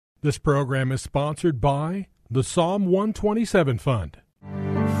This program is sponsored by the Psalm 127 Fund.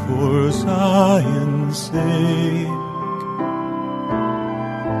 For Zion's sake,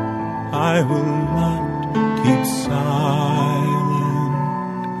 I will not keep silent.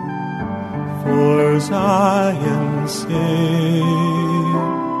 For Zion's sake,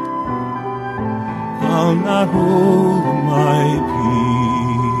 I'll not hold my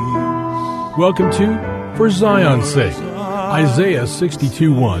peace. Welcome to For Zion's Sake. Isaiah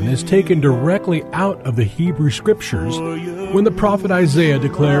 62:1 is taken directly out of the Hebrew Scriptures when the prophet Isaiah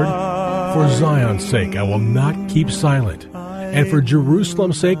declared, "For Zion's sake I will not keep silent, and for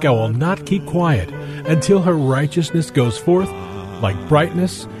Jerusalem's sake I will not keep quiet, until her righteousness goes forth like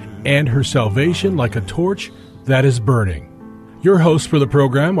brightness, and her salvation like a torch that is burning." Your hosts for the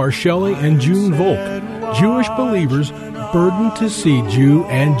program are Shelley and June Volk, Jewish believers burdened to see Jew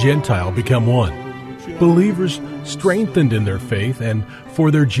and Gentile become one. Believers strengthened in their faith and for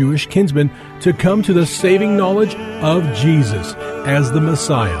their Jewish kinsmen to come to the saving knowledge of Jesus as the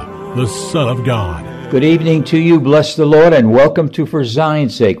Messiah, the Son of God. Good evening to you. Bless the Lord and welcome to For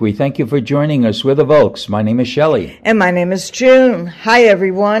Zion's Sake. We thank you for joining us. We're the Volks. My name is Shelley. And my name is June. Hi,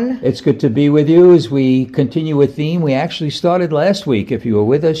 everyone. It's good to be with you as we continue a theme we actually started last week. If you were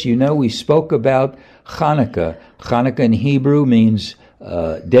with us, you know we spoke about Hanukkah. Hanukkah in Hebrew means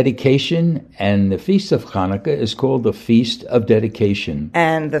dedication, and the Feast of Hanukkah is called the Feast of Dedication.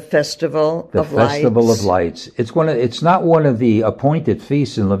 And the Festival of Lights. The Festival of Lights. It's not one of the appointed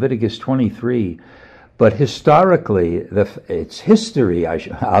feasts in Leviticus 23, but historically, it's history,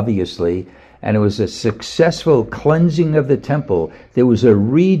 obviously, and it was a successful cleansing of the temple. There was a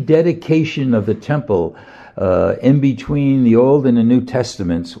rededication of the temple in between the Old and the New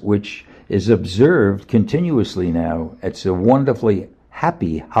Testaments, which is observed continuously now. It's a wonderfully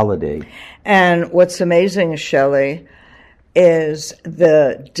happy holiday. And what's amazing, Shelley, is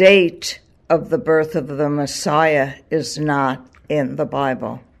the date of the birth of the Messiah is not in the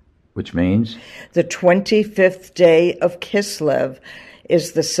Bible. Which means? The 25th day of Kislev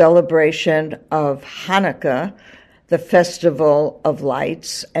is the celebration of Hanukkah, the Festival of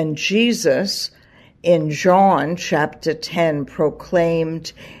Lights, and Jesus in John chapter 10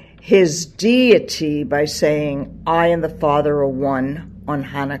 proclaimed his deity by saying, "I and the Father are one" on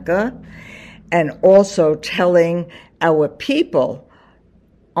Hanukkah, and also telling our people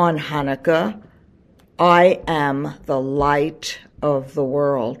on Hanukkah, "I am the light of the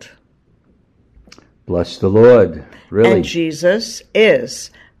world." Bless the Lord. Really. And Jesus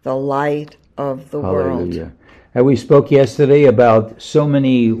is the light of the world. Hallelujah. And we spoke yesterday about so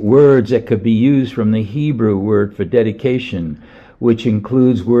many words that could be used from the Hebrew word for dedication, which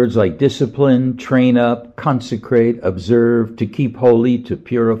includes words like discipline, train up, consecrate, observe, to keep holy, to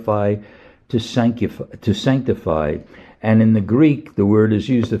purify, to sanctify. And in the Greek, the word is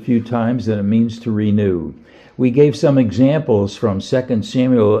used a few times, and it means to renew. We gave some examples from 2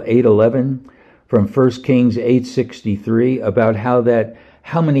 Samuel 8:11, from 1 Kings 8:63, about how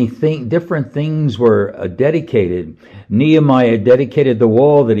many different things were dedicated. Nehemiah dedicated the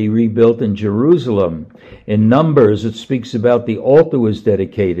wall that he rebuilt in Jerusalem. In Numbers, it speaks about the altar was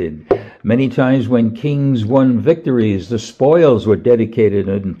dedicated. Many times when kings won victories, the spoils were dedicated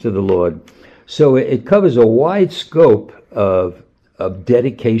unto the Lord. So it covers a wide scope of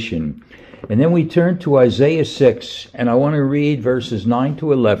dedication. And then we turn to Isaiah 6, and I want to read verses 9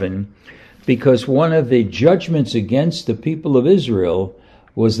 to 11, because one of the judgments against the people of Israel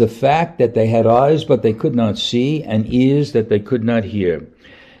was the fact that they had eyes but they could not see, and ears that they could not hear.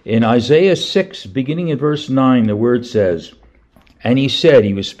 In Isaiah 6, beginning in verse 9, the word says, and he said,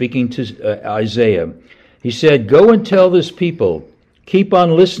 he was speaking to Isaiah, he said, "Go and tell this people, keep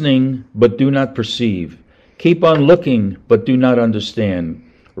on listening, but do not perceive. Keep on looking, but do not understand.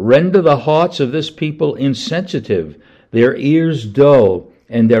 Render the hearts of this people insensitive, their ears dull,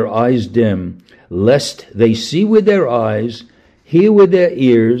 and their eyes dim, lest they see with their eyes, hear with their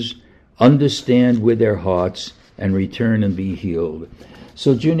ears, understand with their hearts, and return and be healed."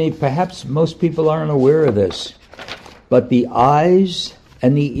 So, Junie, perhaps most people aren't aware of this, but the eyes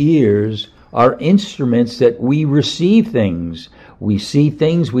and the ears are instruments that we receive things. We see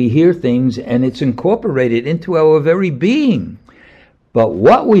things, we hear things, and it's incorporated into our very being. But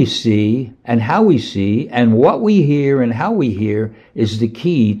what we see, and what we hear and how we hear is the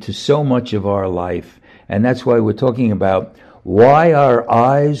key to so much of our life. And that's why we're talking about why our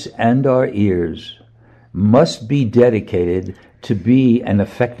eyes and our ears must be dedicated to be an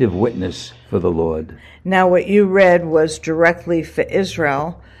effective witness for the Lord. Now, what you read was directly for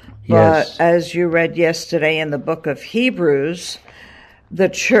Israel, but Yes. as you read yesterday in the book of Hebrews, the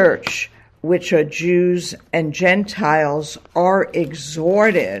church which are Jews and Gentiles, are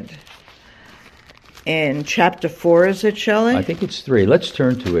exhorted. In chapter 4, is it, Shelley? I think it's 3. Let's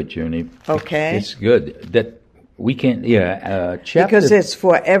turn to it, Junie. Okay. It's good. That we can't, chapter... Because it's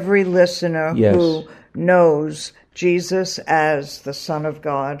for every listener Yes. who knows Jesus as the Son of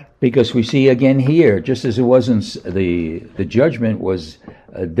God. Because we see again here, just as it was in the judgment was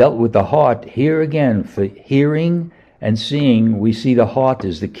dealt with the heart, here again, for hearing and seeing, we see the heart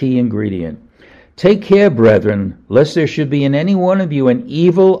is the key ingredient. Take care, brethren, lest there should be in any one of you an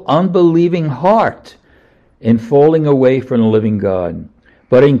evil, unbelieving heart in falling away from the living God.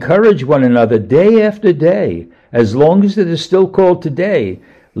 But encourage one another day after day, as long as it is still called today,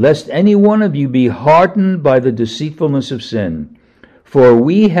 lest any one of you be hardened by the deceitfulness of sin. For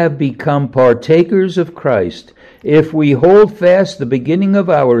we have become partakers of Christ, if we hold fast the beginning of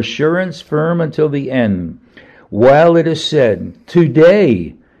our assurance firm until the end. While it is said,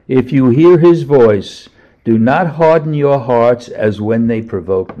 today, if you hear his voice, do not harden your hearts as when they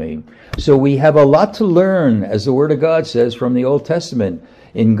provoke me. So we have a lot to learn, as the Word of God says, from the Old Testament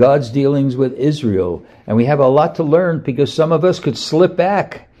in God's dealings with Israel. And we have a lot to learn because some of us could slip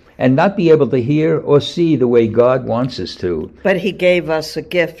back and not be able to hear or see the way God wants us to. But he gave us a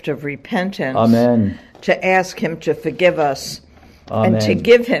gift of repentance. Amen. To ask him to forgive us. Amen. And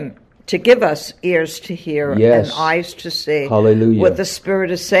to give us ears to hear Yes. and eyes to see. Hallelujah. What the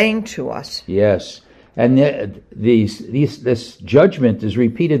Spirit is saying to us. Yes. And this judgment is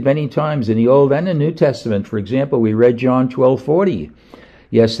repeated many times in the Old and the New Testament. For example, we read John 12:40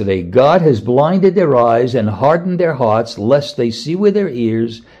 yesterday. God has blinded their eyes and hardened their hearts, lest they see with their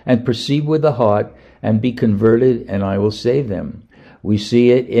ears and perceive with the heart and be converted, and I will save them. We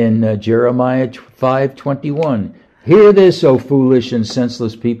see it in Jeremiah 5:21. Hear this, O foolish and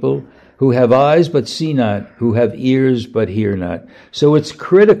senseless people, who have eyes but see not, who have ears but hear not. So it's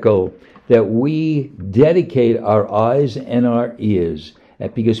critical that we dedicate our eyes and our ears,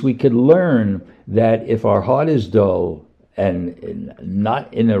 because we could learn that if our heart is dull and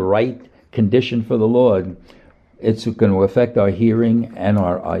not in the right condition for the Lord, it's going to affect our hearing and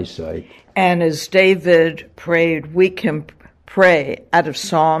our eyesight. And as David prayed, we can pray out of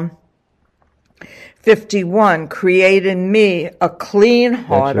Psalm 51, create in me a clean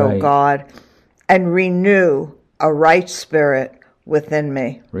heart, That's right. O God, and renew a right spirit within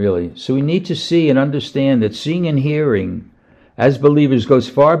me. Really. So we need to see and understand that seeing and hearing, as believers, goes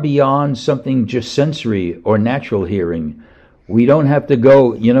far beyond something just sensory or natural hearing. We don't have to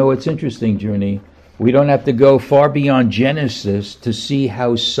go, it's interesting, Junie, we don't have to go far beyond Genesis to see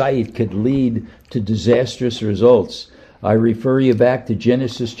how sight could lead to disastrous results. I refer you back to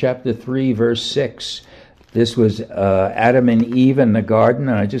Genesis chapter 3, verse 6. This was Adam and Eve in the garden,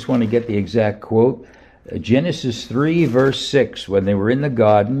 and I just want to get the exact quote. Genesis 3, verse 6, when they were in the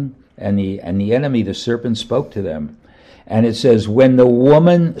garden, and the enemy, the serpent, spoke to them. And it says, when the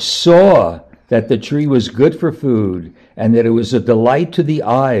woman saw that the tree was good for food, and that it was a delight to the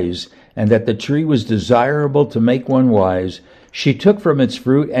eyes, and that the tree was desirable to make one wise, she took from its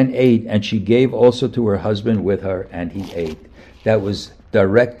fruit and ate, and she gave also to her husband with her, and he ate. That was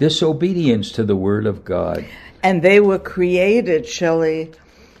direct disobedience to the word of God. And they were created, Shelley,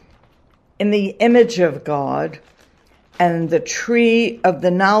 in the image of God, and the tree of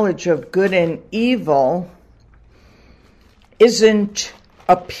the knowledge of good and evil isn't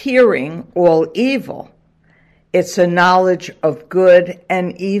appearing all evil. It's a knowledge of good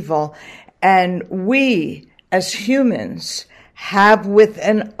and evil. And we, as humans, have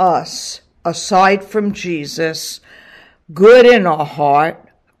within us, aside from Jesus, good in our heart,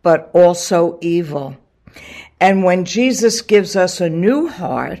 but also evil. And when Jesus gives us a new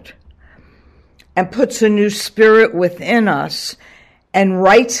heart and puts a new spirit within us and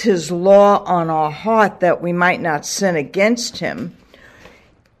writes his law on our heart that we might not sin against him,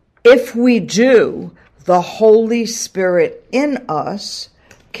 if we do, the Holy Spirit in us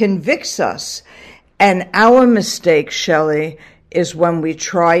convicts us. And our mistake, Shelley, is when we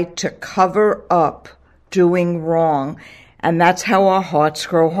try to cover up doing wrong. And that's how our hearts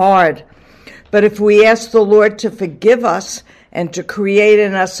grow hard. But if we ask the Lord to forgive us and to create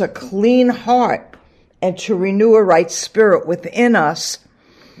in us a clean heart and to renew a right spirit within us,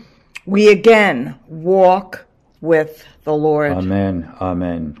 we again walk with the Lord. Amen.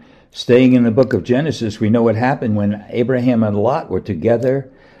 Amen. Staying in the book of Genesis, we know what happened when Abraham and Lot were together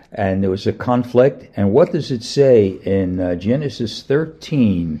and there was a conflict. And what does it say in Genesis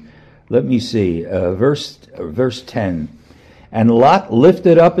 13? Let me see, verse 10. And Lot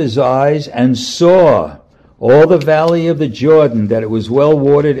lifted up his eyes and saw all the valley of the Jordan, that it was well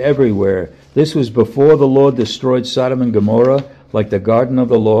watered everywhere. This was before the Lord destroyed Sodom and Gomorrah, like the garden of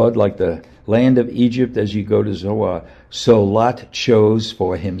the Lord, like the land of Egypt as you go to Zoar. So Lot chose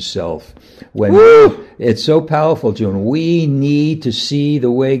for himself. When it's so powerful, June. We need to see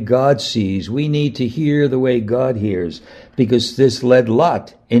the way God sees. We need to hear the way God hears, because this led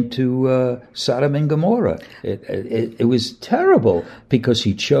Lot into Sodom and Gomorrah. It was terrible because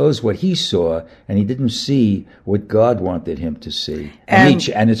he chose what he saw and he didn't see what God wanted him to see. And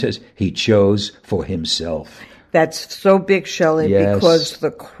it says he chose for himself. That's so big, Shelley, Yes. because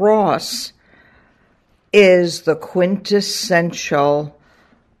the cross is the quintessential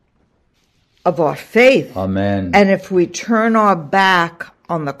of our faith. Amen. And if we turn our back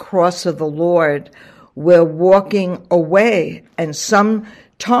on the cross of the Lord, we're walking away. And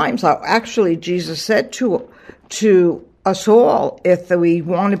sometimes, actually, Jesus said to us all, if we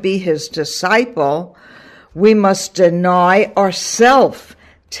want to be his disciple, we must deny ourselves,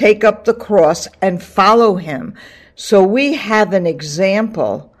 take up the cross, and follow him. So we have an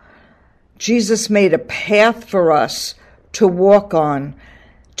example. Jesus made a path for us to walk on,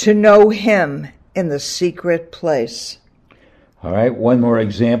 to know him in the secret place. All right, one more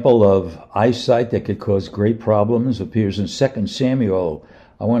example of eyesight that could cause great problems appears in 2 Samuel.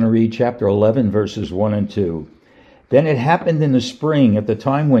 I want to read chapter 11, verses 1 and 2. Then it happened in the spring, at the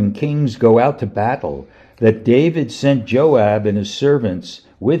time when kings go out to battle, that David sent Joab and his servants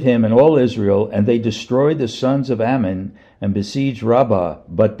with him and all Israel, and they destroyed the sons of Ammon and besieged Rabbah.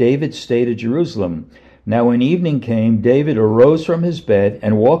 But David stayed at Jerusalem. Now when evening came, David arose from his bed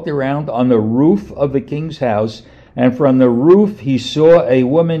and walked around on the roof of the king's house, and from the roof he saw a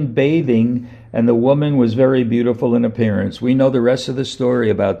woman bathing, and the woman was very beautiful in appearance. We know the rest of the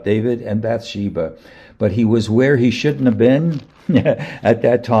story about David and Bathsheba, but he was where he shouldn't have been at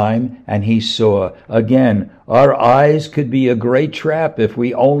that time, and he saw. Again, our eyes could be a great trap if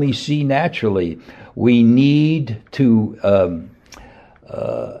we only see naturally. We need to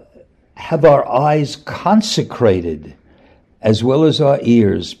have our eyes consecrated as well as our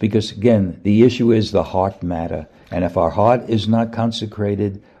ears, because again, the issue is the heart matter. And if our heart is not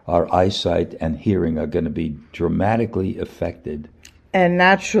consecrated, our eyesight and hearing are going to be dramatically affected. And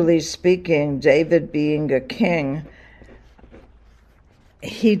naturally speaking, David being a king,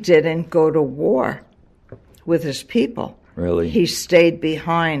 he didn't go to war with his people. Really? He stayed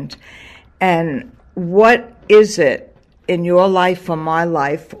behind. And what is it in your life or my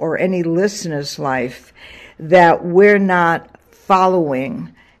life or any listener's life that we're not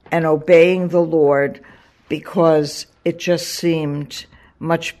following and obeying the Lord because it just seemed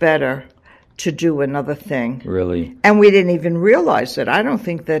much better to do another thing? Really? And we didn't even realize it. I don't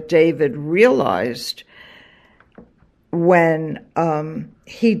think that David realized when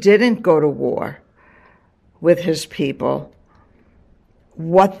he didn't go to war with his people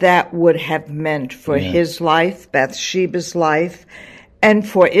what that would have meant for his life, Bathsheba's life, and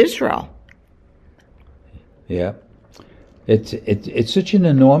for Israel. Yeah. It's such an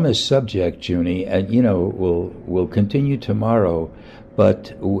enormous subject, Junie, and we'll continue tomorrow.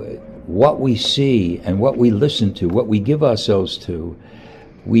 But what we see and what we listen to, what we give ourselves to,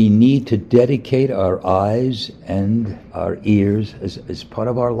 we need to dedicate our eyes and our ears as part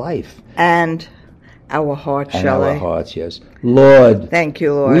of our life. And our hearts, and Shelley. Our hearts, yes. Lord, thank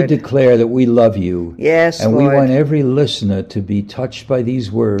you, Lord. We declare that we love you. Yes, and Lord. We want every listener to be touched by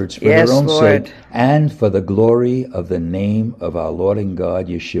these words for yes, their own Lord. sake and for the glory of the name of our Lord and God,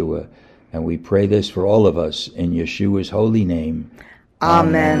 Yeshua. And we pray this for all of us in Yeshua's holy name.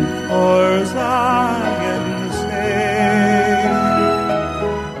 Amen. For Zion's sake.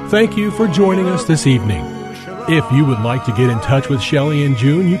 Thank you for joining us this evening. If you would like to get in touch with Shelley and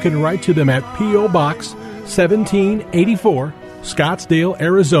June, you can write to them at P.O. Box 1784, Scottsdale,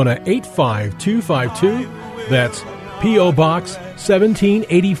 Arizona 85252. That's P.O. Box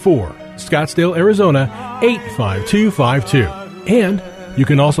 1784, Scottsdale, Arizona 85252. And you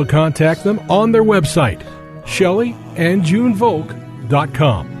can also contact them on their website,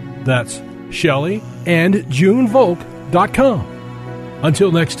 ShelleyandJuneVolk.com. That's ShelleyandJuneVolk.com.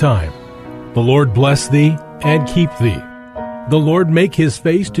 Until next time, the Lord bless thee and keep thee. The Lord make his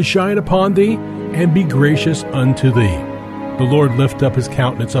face to shine upon thee and be gracious unto thee. The Lord lift up his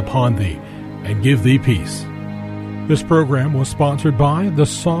countenance upon thee and give thee peace. This program was sponsored by the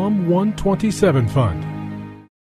Psalm 127 Fund.